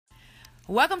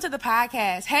Welcome to the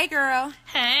podcast. Hey, girl.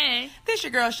 Hey. This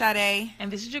your girl, Sade. And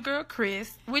this is your girl,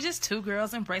 Chris. We're just two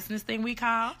girls embracing this thing we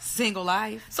call single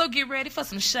life. So get ready for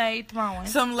some shade throwing,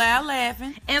 some loud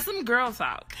laughing, and some girl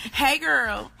talk. Hey,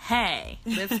 girl. Hey.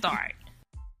 Let's start.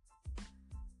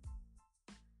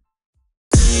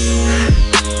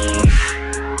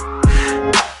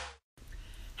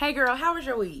 Hey, girl. How was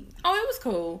your week? Oh, it was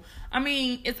cool. I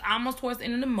mean, it's almost towards the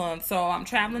end of the month, so I'm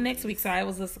traveling next week. So it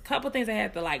was just a couple things I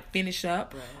had to finish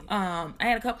up. Right. I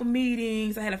had a couple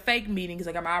meetings. I had a fake meeting because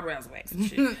I got my eyebrows waxed and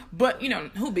shit. But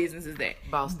who business is that?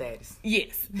 Boss status.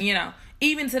 Yes.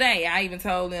 Even today, I even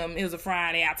told them it was a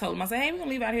Friday. I told them, I said, hey, we're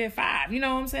gonna leave out here at 5. You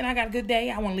know what I'm saying? I got a good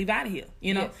day. I want to leave out of here.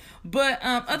 Yes. But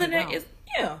other than that,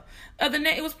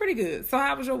 it was pretty good. So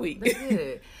how was your week? That's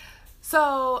good.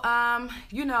 So,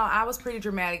 I was pretty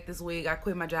dramatic this week. I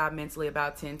quit my job mentally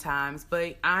about 10 times,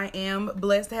 but I am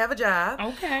blessed to have a job.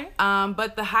 Okay.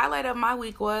 But the highlight of my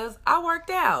week was I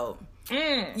worked out.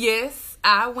 Yes,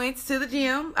 I went to the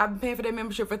gym. I've been paying for that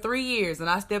membership for 3 years, and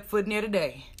I stepped foot in there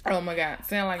today. Oh, my God.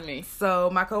 Sound like me.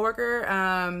 So, my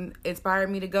coworker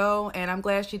inspired me to go, and I'm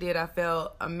glad she did. I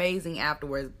felt amazing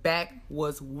afterwards. Back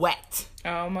was wet.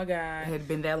 Oh, my God. It had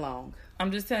been that long.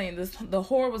 I'm just telling you, the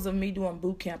horrors of me doing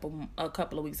boot camp a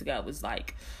couple of weeks ago was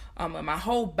my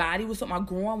whole body was sore, my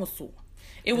groin was sore.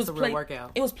 It was a real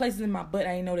workout. It was places in my butt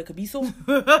I didn't know that could be sore.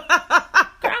 Girl,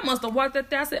 I must have walked up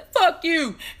there. I said, "Fuck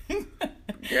you." Girl,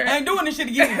 I ain't doing this shit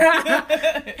again.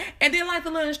 And then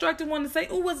the little instructor wanted to say,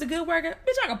 "Ooh, what's a good workout?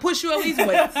 Bitch, I can push you over these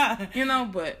weights." But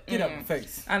get up your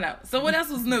face. I know. So what else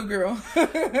was new, girl?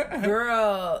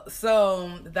 Girl,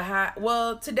 so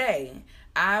today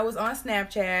I was on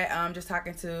Snapchat, just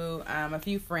talking to a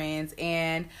few friends,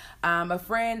 and a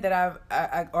friend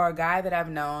that or a guy that I've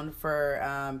known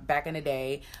for back in the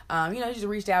day. Just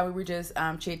reached out. We were just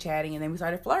chit chatting, and then we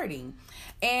started flirting,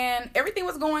 and everything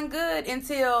was going good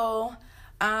until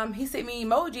he sent me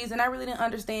emojis, and I really didn't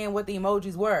understand what the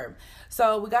emojis were.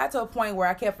 So we got to a point where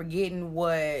I kept forgetting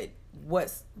what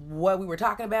we were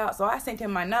talking about. So I sent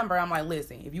him my number. I'm like,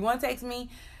 listen, if you want to text me,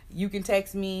 you can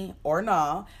text me or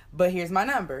nah, but here's my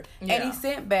number. Yeah. And he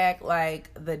sent back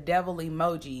the devil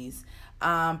emojis.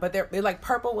 But they're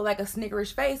purple with a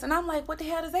snickerish face. And I'm like, what the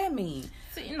hell does that mean?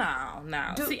 See,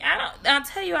 no. See, I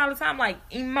tell you all the time,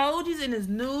 emojis in this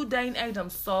new day and age, I'm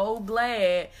so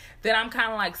glad that I'm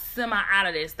kind of semi out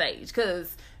of that stage.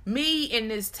 Because me and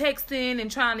this texting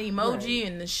and trying to emoji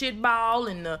and the shit ball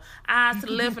and the eyes to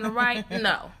the left and the right,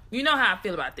 no. You know how I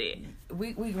feel about that.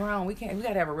 We grown. We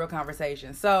gotta have a real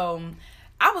conversation. So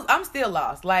I'm still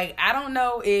lost. I don't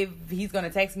know if he's gonna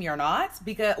text me or not,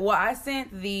 because I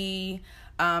sent the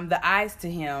eyes to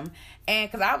him, and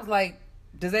because I was like,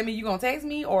 does that mean you gonna text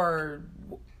me, or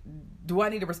do I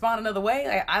need to respond another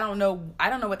way? I don't know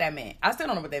what that meant. I still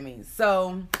don't know what that means.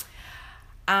 So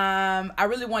I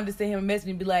really wanted to send him a message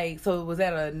and be like, so was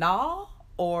that a nah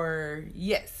or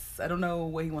yes? I don't know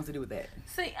what he wants to do with that.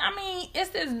 See, I mean, it's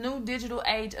this new digital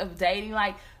age of dating.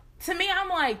 To me, I'm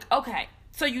like, okay,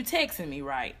 so you texting me,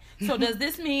 right? So does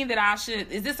this mean that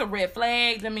is this a red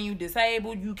flag? Does that mean you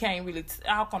disabled? You can't really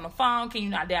talk on the phone? Can you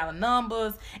not dial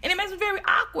numbers? And it makes me very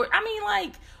awkward. I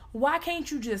mean, why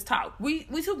can't you just talk? We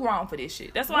too grown for this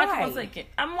shit. That's why I keep on thinking.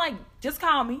 I'm like, just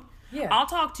call me. Yeah. I'll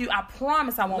talk to you. I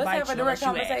promise I won't bite you. Let's have a direct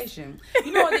conversation.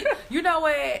 You know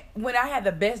what? When I had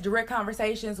the best direct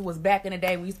conversations was back in the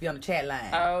day. We used to be on the chat line.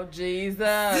 Oh, Jesus.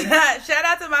 Shout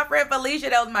out to my friend Felicia.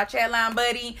 That was my chat line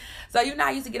buddy. So,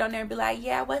 I used to get on there and be like,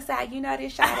 yeah, what's up?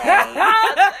 This Sade.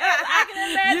 I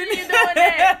can imagine you doing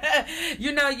that.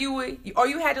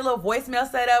 You had your little voicemail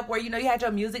set up where, you had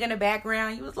your music in the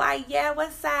background. You was like, yeah,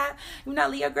 what's up?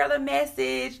 Leave your girl a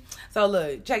message. So,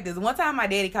 look, check this. One time my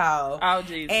daddy called. Oh,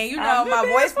 Jesus. And, my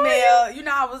voicemail,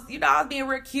 I was being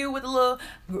real cute with a little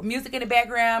music in the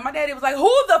background. My daddy was like,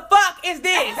 who the fuck is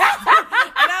this? And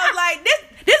I was like,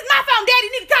 this is my phone, daddy.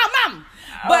 You need to call mama.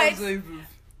 But, Jesus.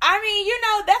 I mean,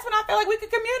 that's when I felt like we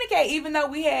could communicate, even though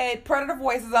we had predator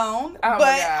voices on. Oh, but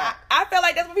my God. I felt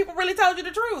like that's when people really told you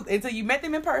the truth until you met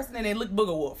them in person and they looked booger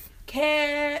wolf.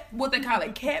 What they call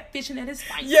it, catfishing at its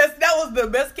finest. Yes, that was the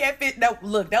best catfish. That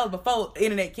was before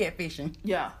internet catfishing.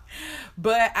 Yeah.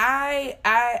 But I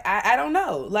don't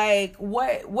know.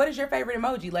 What is your favorite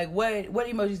emoji? What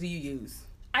emojis do you use?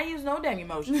 I use no damn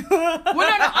emoji. Well,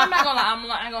 no, I'm not gonna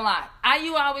lie. I ain't gonna lie.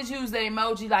 I always use that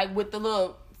emoji with the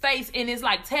little face and it's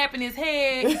tapping his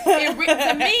head.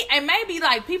 To me, and maybe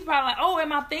people probably oh,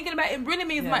 am I thinking about it? It really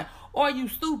means or you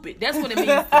stupid. That's what it means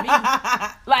to me.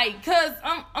 Cause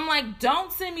I'm like,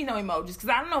 don't send me no emojis, cause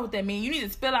I don't know what that means. You need to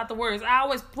spell out the words. I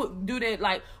always do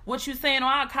that, what you saying, or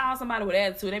I'll call somebody with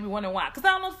attitude. They be wondering why, cause I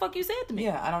don't know what the fuck you said to me.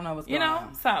 Yeah, I don't know what's going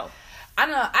on. So I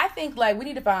don't know. I think like we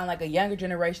need to find like a younger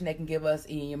generation that can give us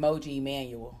an emoji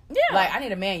manual. Yeah. Like I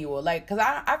need a manual. Like because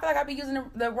I feel like I be using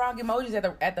the wrong emojis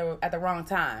at the wrong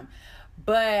time.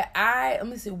 But let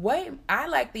me see. What I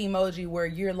like the emoji where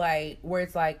you're like where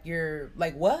it's like you're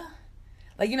like what?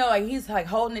 Like like he's like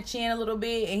holding the chin a little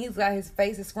bit and he's got his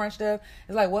face is scrunched up.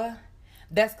 It's like what?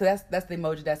 That's the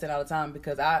emoji that's in all the time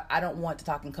because I don't want to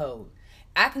talk in code.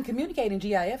 I can communicate in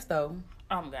GIFs though.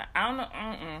 Oh my God, I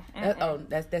don't know.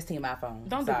 That's Team iPhone.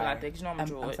 Don't do it like that because you know I'm a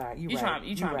droid. I'm sorry. You trying to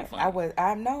be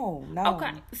funny. No.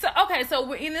 Okay. So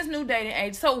we're in this new dating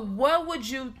age. So what would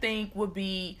you think would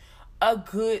be a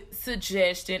good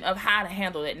suggestion of how to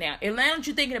handle it now? And now that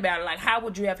you're thinking about it, like how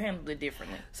would you have handled it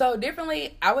differently? So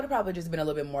differently, I would have probably just been a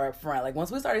little bit more upfront. Like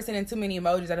once we started sending too many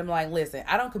emojis, I'm like, listen,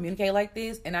 I don't communicate like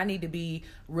this, and I need to be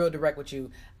real direct with you.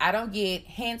 I don't get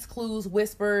hints, clues,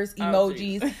 whispers,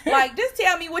 emojis. Like just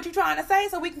tell me what you're trying to say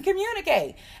so we can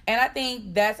communicate. And I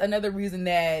think that's another reason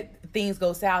that things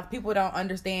go south. People don't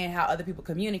understand how other people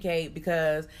communicate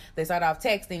because they start off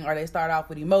texting or they start off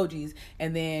with emojis,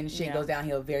 and then shit goes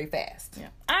downhill very fast. Yeah,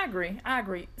 I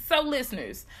agree. So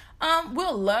listeners,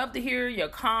 we'll love to hear your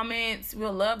comments.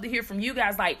 We'll love to hear from you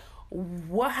guys. Like,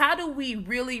 how do we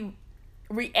really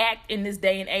react in this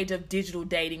day and age of digital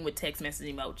dating with text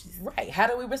message emojis? Right. How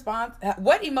do we respond?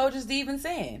 What emojis do you even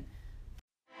send?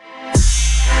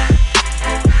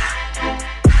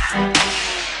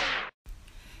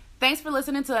 Thanks for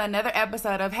listening to another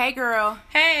episode of Hey Girl.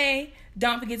 Hey,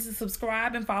 don't forget to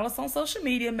subscribe and follow us on social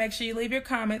media. Make sure you leave your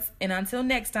comments. And until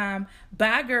next time,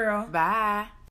 bye, girl. Bye.